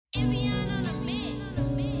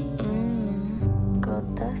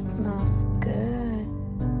That smells good.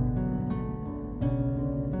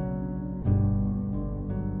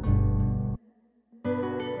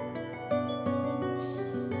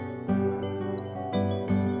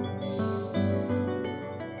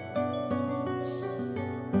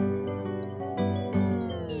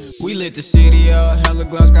 We lit the city up, hella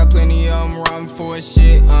gloss, got plenty of them, robbing for a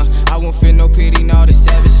shit, I won't feel no pity, no, the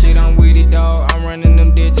savage shit, I'm with it, dawg. I'm running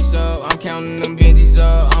them digits up, I'm counting them Benjis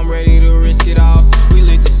up, I'm ready to risk it all. We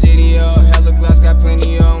lit the city up, hella gloss, got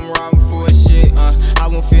plenty of them, robbing for a shit, I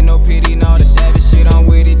won't feel no pity, no, the savage shit, I'm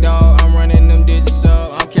with it, dawg. I'm running them digits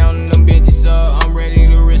up, I'm counting them Benjis up, I'm ready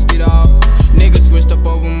to risk it all. Niggas switched up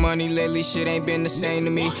over money lately, shit ain't been the same to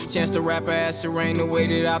me. Chance to rap a ass to rain the way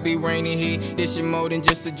that I be raining heat. This shit more than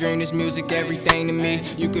just a dream, this music everything to me.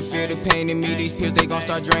 You can feel the pain in me, these pills they gon'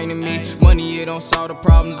 start draining me. Money it don't solve the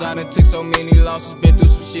problems, I done took so many losses. Been through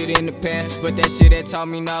some shit in the past, but that shit that taught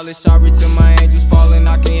me knowledge. Sorry to my angels falling,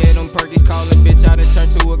 I can hear them Perkies calling. Bitch, I done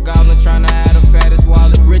turned to a goblin, tryna add a fattest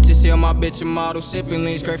wallet. Rich as hell, my bitch a model, sipping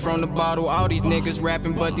lean straight from the bottle. All these niggas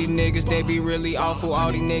rapping, but these niggas they be really awful.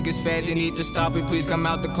 All these niggas fast, they need to stop it. Please come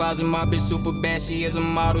out the closet, my bitch super bad, she is a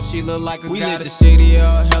model, she look like a goddess. We lit the city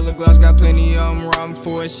up, hella gloss, got plenty of them, robbing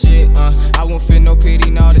for a shit, I won't feel no pity,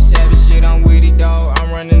 no, the savage shit, I'm with it, dawg.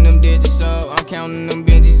 I'm running them digits up, I'm counting them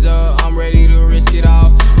Benjis up, I'm ready to risk it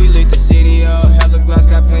all. We lit the city up, hella gloss,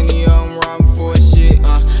 got plenty of them, robbing for a shit,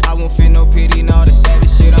 I won't feel no pity, no, the savage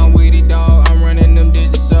shit, I'm with it, dawg. I'm running them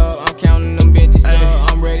digits up, I'm counting them Benjis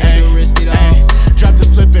up, I'm ready to risk it all. Dropped a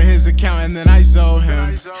slip in his account and then I sold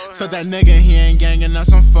him. Told that nigga he ain't gangin'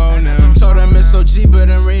 us on phone him. Told him it's OG but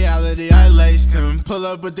in reality I laced him. Pull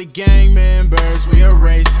up with the gang members, we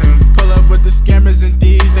erase him. Pull up with the scammers and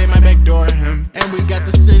thieves, they might backdoor him. And we got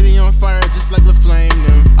the city on fire just like the flame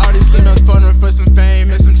them. All these females phoning for some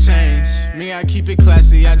fame and some change. Me, I keep it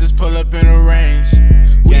classy, I just pull up in a range.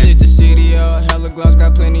 We lit the city up, hella gloss,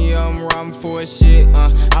 got plenty of them, robbing for a shit,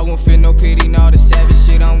 I won't feel no pity, no, the savage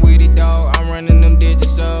shit, I'm with it, dawg. I'm running them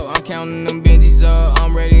digits up, I'm counting them Benjis up,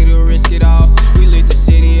 I'm ready to risk it all. We lit the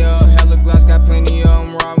city up, hella gloss, got plenty of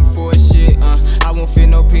them, robbing for a shit, I won't feel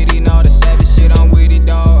no pity, no, the savage shit, I'm with it,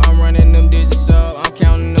 dawg. I'm running them digits up, I'm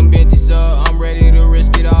counting them Benjis up, I'm ready to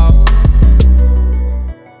risk it all.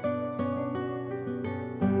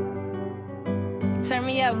 Turn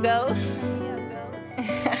me up, goat.